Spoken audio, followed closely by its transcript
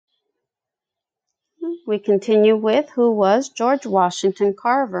we continue with who was George Washington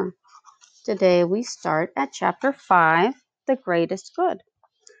Carver. Today we start at Chapter 5, The Greatest Good.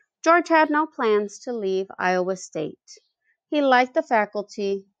 George had no plans to leave Iowa State. He liked the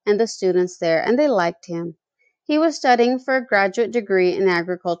faculty and the students there, and they liked him. He was studying for a graduate degree in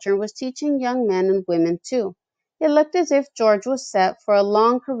agriculture and was teaching young men and women too. It looked as if George was set for a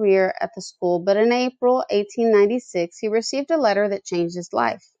long career at the school, but in April 1896 he received a letter that changed his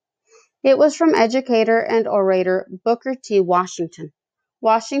life. It was from educator and orator Booker T. Washington.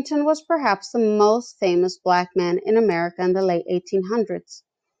 Washington was perhaps the most famous black man in America in the late 1800s.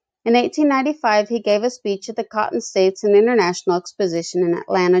 In 1895, he gave a speech at the Cotton States and International Exposition in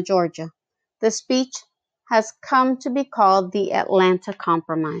Atlanta, Georgia. The speech has come to be called the Atlanta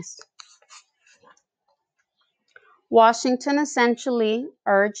Compromise. Washington essentially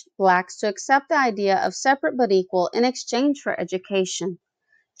urged blacks to accept the idea of separate but equal in exchange for education,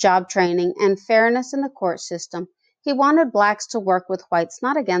 job training, and fairness in the court system. He wanted blacks to work with whites,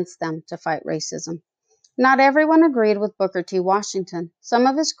 not against them, to fight racism. Not everyone agreed with Booker T. Washington. Some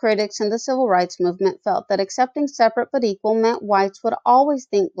of his critics in the civil rights movement felt that accepting separate but equal meant whites would always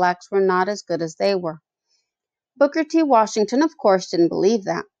think blacks were not as good as they were. Booker T. Washington, of course, didn't believe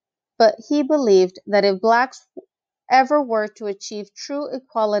that, but he believed that if blacks ever were to achieve true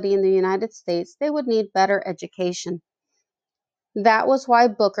equality in the United States, they would need better education. That was why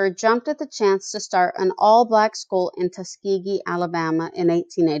Booker jumped at the chance to start an all-black school in Tuskegee, Alabama in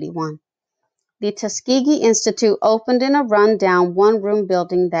 1881. The Tuskegee Institute opened in a run-down one-room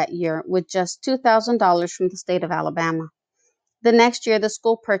building that year with just $2,000 from the state of Alabama. The next year, the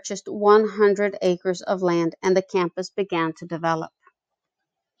school purchased 100 acres of land, and the campus began to develop.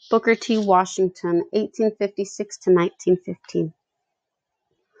 Booker T. Washington, 1856 to 1915.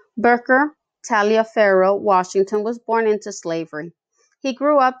 Booker Taliaferro Washington was born into slavery. He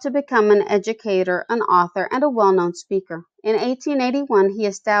grew up to become an educator, an author, and a well-known speaker. In 1881, he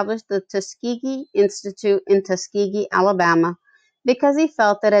established the Tuskegee Institute in Tuskegee, Alabama, because he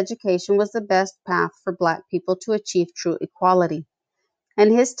felt that education was the best path for black people to achieve true equality.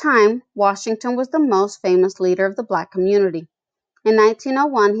 In his time, Washington was the most famous leader of the black community. In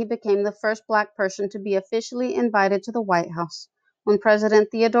 1901, he became the first black person to be officially invited to the White House when President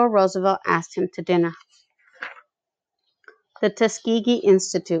Theodore Roosevelt asked him to dinner. The Tuskegee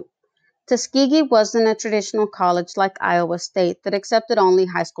Institute. Tuskegee wasn't a traditional college like Iowa State that accepted only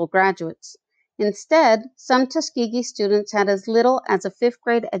high school graduates. Instead, some Tuskegee students had as little as a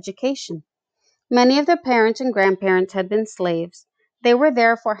fifth-grade education. Many of their parents and grandparents had been slaves. They were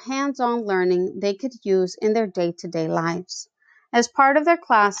there for hands-on learning they could use in their day-to-day lives. As part of their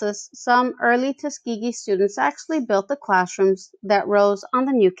classes, some early Tuskegee students actually built the classrooms that rose on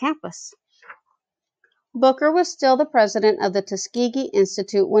the new campus. Booker was still the president of the Tuskegee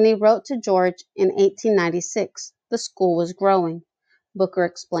Institute when he wrote to George in 1896. The school was growing, Booker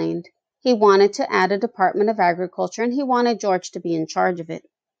explained. He wanted to add a Department of Agriculture, and he wanted George to be in charge of it.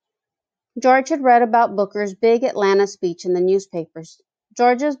 George had read about Booker's big Atlanta speech in the newspapers.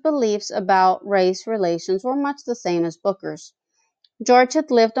 George's beliefs about race relations were much the same as Booker's. George had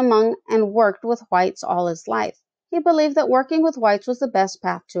lived among and worked with whites all his life. He believed that working with whites was the best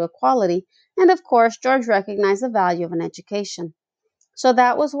path to equality, and of course, George recognized the value of an education. So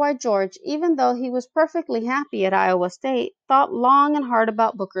that was why George, even though he was perfectly happy at Iowa State, thought long and hard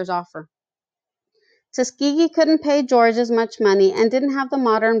about Booker's offer. Tuskegee couldn't pay George as much money and didn't have the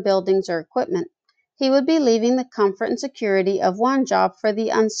modern buildings or equipment. He would be leaving the comfort and security of one job for the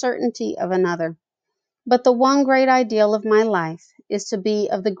uncertainty of another. But the one great ideal of my life is to be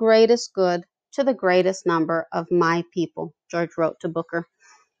of the greatest good to the greatest number of my people, George wrote to Booker.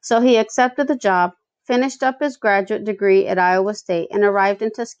 So he accepted the job, finished up his graduate degree at Iowa State, and arrived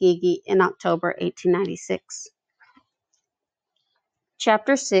in Tuskegee in October 1896.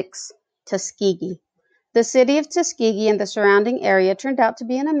 Chapter 6, Tuskegee. The city of Tuskegee and the surrounding area turned out to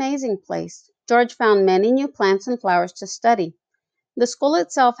be an amazing place. George found many new plants and flowers to study. The school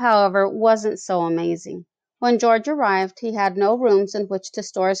itself, however, wasn't so amazing. When George arrived, he had no rooms in which to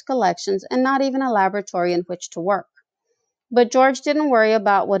store his collections and not even a laboratory in which to work. But George didn't worry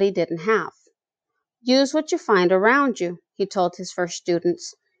about what he didn't have. Use what you find around you, he told his first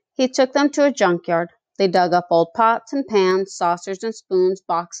students. He took them to a junkyard. They dug up old pots and pans, saucers and spoons,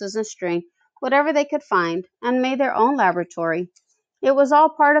 boxes and string, whatever they could find, and made their own laboratory. It was all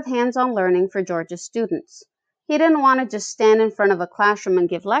part of hands-on learning for George's students. He didn't want to just stand in front of a classroom and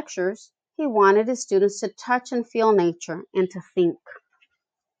give lectures. He wanted his students to touch and feel nature and to think.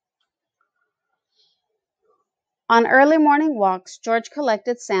 On early morning walks, George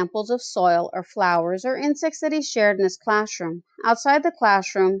collected samples of soil or flowers or insects that he shared in his classroom. Outside the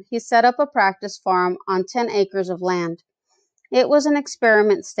classroom, he set up a practice farm on 10 acres of land. It was an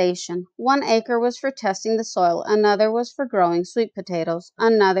experiment station. 1 acre was for testing the soil, another was for growing sweet potatoes,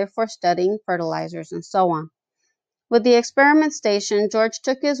 another for studying fertilizers, and so on. With the experiment station, George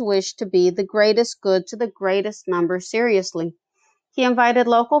took his wish to be the greatest good to the greatest number seriously. He invited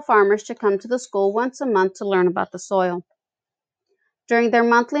local farmers to come to the school once a month to learn about the soil. During their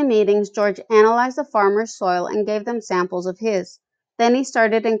monthly meetings, George analyzed the farmers' soil and gave them samples of his. Then he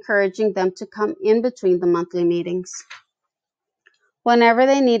started encouraging them to come in between the monthly meetings whenever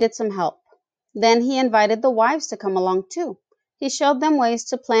they needed some help. Then he invited the wives to come along too. He showed them ways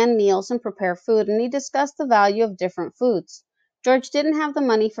to plan meals and prepare food, and he discussed the value of different foods. George didn't have the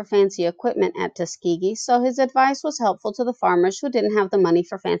money for fancy equipment at Tuskegee, so his advice was helpful to the farmers who didn't have the money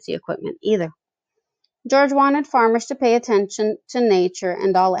for fancy equipment either. George wanted farmers to pay attention to nature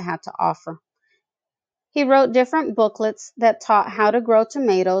and all it had to offer. He wrote different booklets that taught how to grow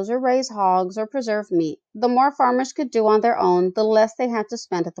tomatoes or raise hogs or preserve meat. The more farmers could do on their own, the less they had to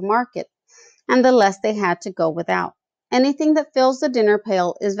spend at the market, and the less they had to go without. Anything that fills the dinner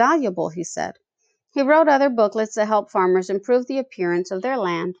pail is valuable, he said. He wrote other booklets that helped farmers improve the appearance of their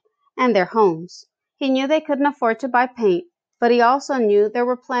land and their homes. He knew they couldn't afford to buy paint, but he also knew there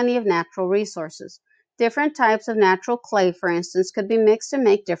were plenty of natural resources. Different types of natural clay, for instance, could be mixed to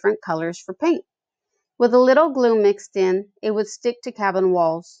make different colors for paint. With a little glue mixed in, it would stick to cabin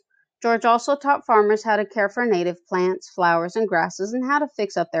walls. George also taught farmers how to care for native plants, flowers, and grasses, and how to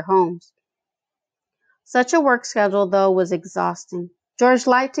fix up their homes. Such a work schedule, though, was exhausting. George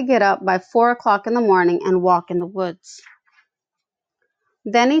liked to get up by 4 o'clock in the morning and walk in the woods.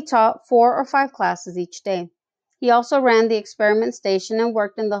 Then he taught 4 or 5 classes each day. He also ran the experiment station and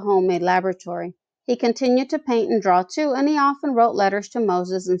worked in the homemade laboratory. He continued to paint and draw too, and he often wrote letters to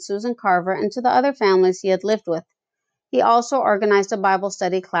Moses and Susan Carver and to the other families he had lived with. He also organized a Bible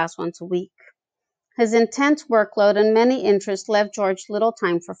study class once a week. His intense workload and many interests left George little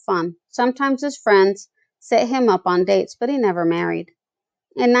time for fun. Sometimes his friends set him up on dates, but he never married.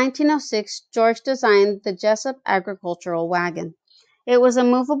 In 1906, George designed the Jessup Agricultural Wagon. It was a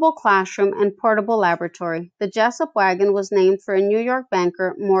movable classroom and portable laboratory. The Jessup wagon was named for a New York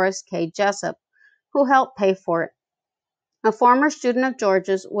banker, Morris K. Jessup, who helped pay for it. A former student of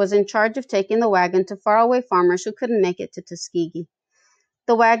George's was in charge of taking the wagon to faraway farmers who couldn't make it to Tuskegee.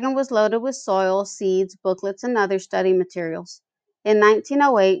 The wagon was loaded with soil, seeds, booklets, and other study materials. In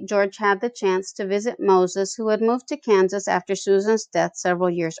 1908, George had the chance to visit Moses, who had moved to Kansas after Susan's death several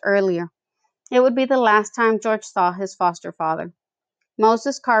years earlier. It would be the last time George saw his foster father.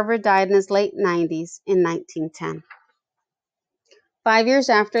 Moses Carver died in his late 90s in 1910. 5 years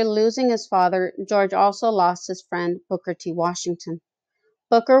after losing his father, George also lost his friend Booker T. Washington.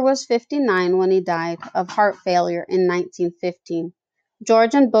 Booker was 59 when he died of heart failure in 1915.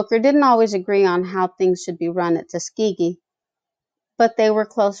 George and Booker didn't always agree on how things should be run at Tuskegee, but they were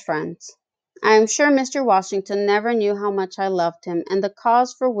close friends. I am sure Mr. Washington never knew how much I loved him and the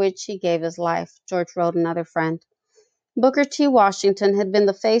cause for which he gave his life, George wrote another friend. Booker T. Washington had been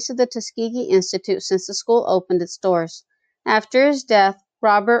the face of the Tuskegee Institute since the school opened its doors. After his death,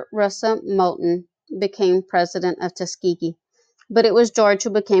 Robert Russa Moton became president of Tuskegee, but it was George who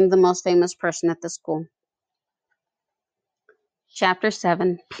became the most famous person at the school. Chapter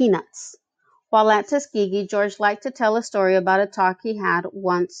 7, Peanuts. While at Tuskegee, George liked to tell a story about a talk he had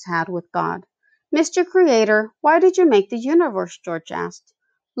once had with God. "Mr. Creator, why did you make the universe?" George asked.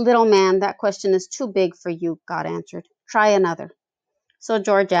 "Little man, that question is too big for you," God answered. "Try another." So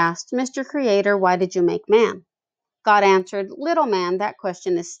George asked, "Mr. Creator, why did you make man?" God answered, "Little man, that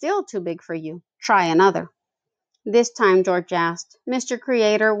question is still too big for you. Try another." This time George asked, "Mr.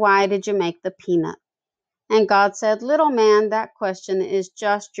 Creator, why did you make the peanut?" And God said, "Little man, that question is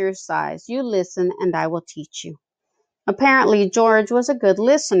just your size. You listen and I will teach you." Apparently, George was a good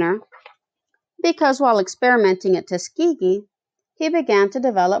listener because while experimenting at Tuskegee, he began to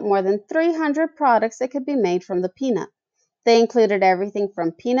develop more than 300 products that could be made from the peanut. They included everything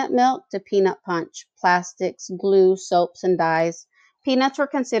from peanut milk to peanut punch, plastics, glue, soaps, and dyes. Peanuts were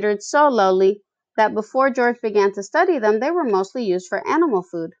considered so lowly that before George began to study them, they were mostly used for animal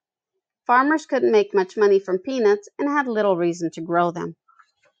food. Farmers couldn't make much money from peanuts and had little reason to grow them.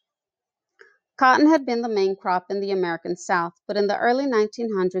 Cotton had been the main crop in the American South, but in the early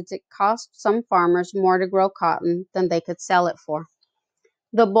 1900s it cost some farmers more to grow cotton than they could sell it for.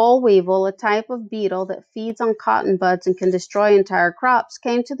 The boll weevil, a type of beetle that feeds on cotton buds and can destroy entire crops,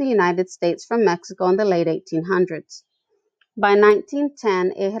 came to the United States from Mexico in the late 1800s. By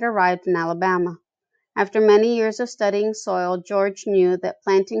 1910, it had arrived in Alabama. After many years of studying soil, George knew that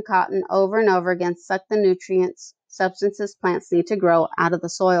planting cotton over and over again sucked the nutrients substances plants need to grow out of the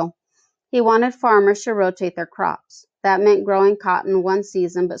soil. He wanted farmers to rotate their crops. That meant growing cotton one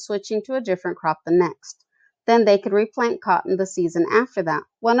season but switching to a different crop the next. Then they could replant cotton the season after that.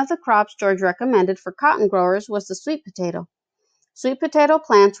 One of the crops George recommended for cotton growers was the sweet potato. Sweet potato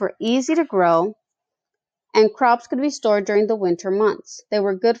plants were easy to grow, and crops could be stored during the winter months. They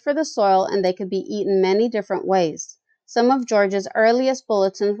were good for the soil, and they could be eaten many different ways. Some of George's earliest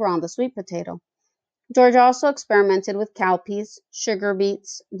bulletins were on the sweet potato. George also experimented with cowpeas, sugar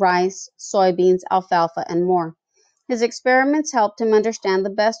beets, rice, soybeans, alfalfa, and more. His experiments helped him understand the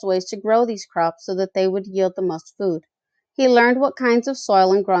best ways to grow these crops so that they would yield the most food. He learned what kinds of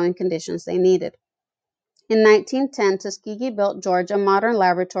soil and growing conditions they needed. In 1910, Tuskegee built George a modern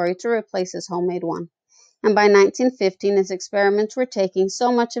laboratory to replace his homemade one. And by 1915, his experiments were taking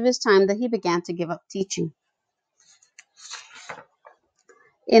so much of his time that he began to give up teaching.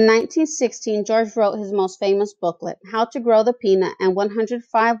 In 1916, George wrote his most famous booklet, How to Grow the Peanut and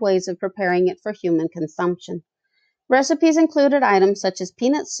 105 Ways of Preparing It for Human Consumption. Recipes included items such as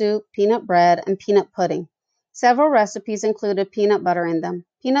peanut soup, peanut bread, and peanut pudding. Several recipes included peanut butter in them.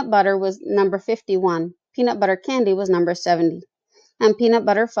 Peanut butter was number 51, peanut butter candy was number 70, and peanut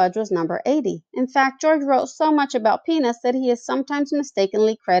butter fudge was number 80. In fact, George wrote so much about peanuts that he is sometimes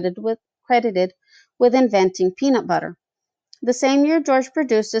mistakenly credited with inventing peanut butter. The same year George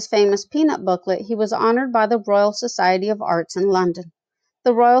produced his famous peanut booklet, he was honored by the Royal Society of Arts in London.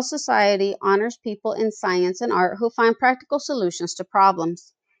 The Royal Society honors people in science and art who find practical solutions to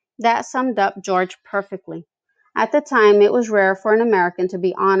problems. That summed up George perfectly. At the time, it was rare for an American to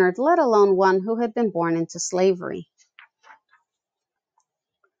be honored, let alone one who had been born into slavery.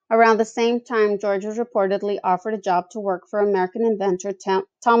 Around the same time, George was reportedly offered a job to work for American inventor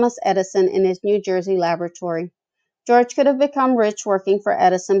Thomas Edison in his New Jersey laboratory. George could have become rich working for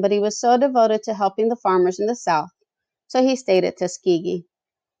Edison, but he was so devoted to helping the farmers in the South, so he stayed at Tuskegee.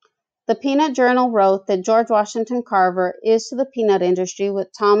 The Peanut Journal wrote that George Washington Carver is to the peanut industry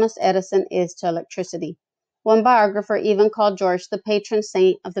what Thomas Edison is to electricity. One biographer even called George the patron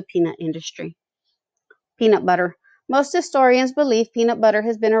saint of the peanut industry. Peanut butter. Most historians believe peanut butter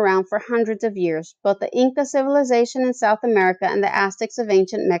has been around for hundreds of years. Both the Inca civilization in South America and the Aztecs of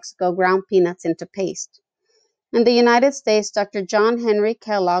ancient Mexico ground peanuts into paste. In the United States, Dr. John Henry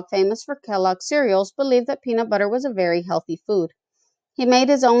Kellogg, famous for Kellogg cereals, believed that peanut butter was a very healthy food. He made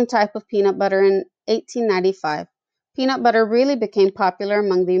his own type of peanut butter in 1895. Peanut butter really became popular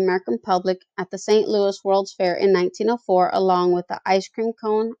among the American public at the St. Louis World's Fair in 1904, along with the ice cream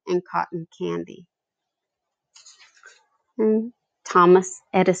cone and cotton candy. Thomas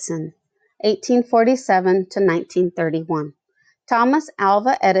Edison, 1847 to 1931. Thomas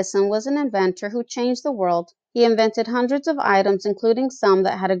Alva Edison was an inventor who changed the world. He invented hundreds of items, including some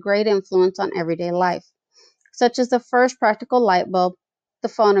that had a great influence on everyday life, such as the first practical light bulb, the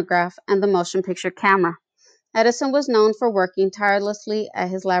phonograph, and the motion picture camera. Edison was known for working tirelessly at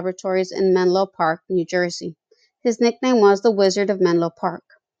his laboratories in Menlo Park, New Jersey. His nickname was the Wizard of Menlo Park.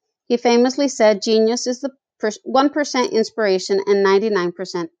 He famously said, "Genius is the 1% inspiration and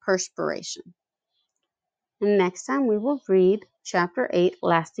 99% perspiration." And next time we will read Chapter 8,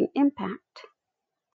 Lasting Impact.